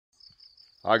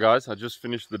Hi guys, I just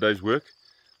finished the day's work.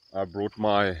 I brought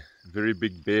my very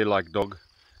big bear-like dog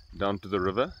down to the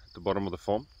river at the bottom of the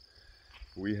farm.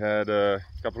 We had a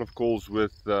couple of calls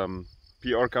with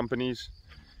PR companies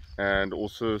and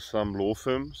also some law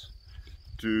firms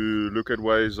to look at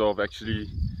ways of actually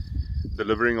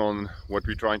delivering on what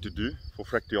we're trying to do for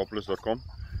fractionalised.com.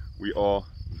 We are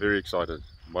very excited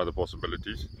by the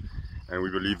possibilities, and we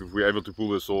believe if we're able to pull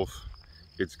this off,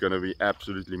 it's going to be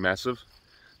absolutely massive.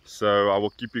 So I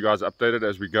will keep you guys updated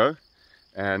as we go,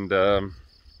 and I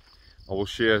will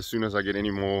share as soon as I get any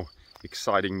more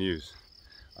exciting news.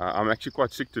 I'm actually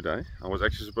quite sick today. I was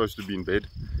actually supposed to be in bed,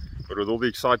 but with all the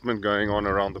excitement going on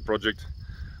around the project,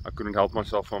 I couldn't help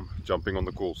myself from jumping on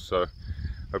the call. So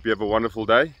hope you have a wonderful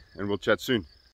day, and we'll chat soon.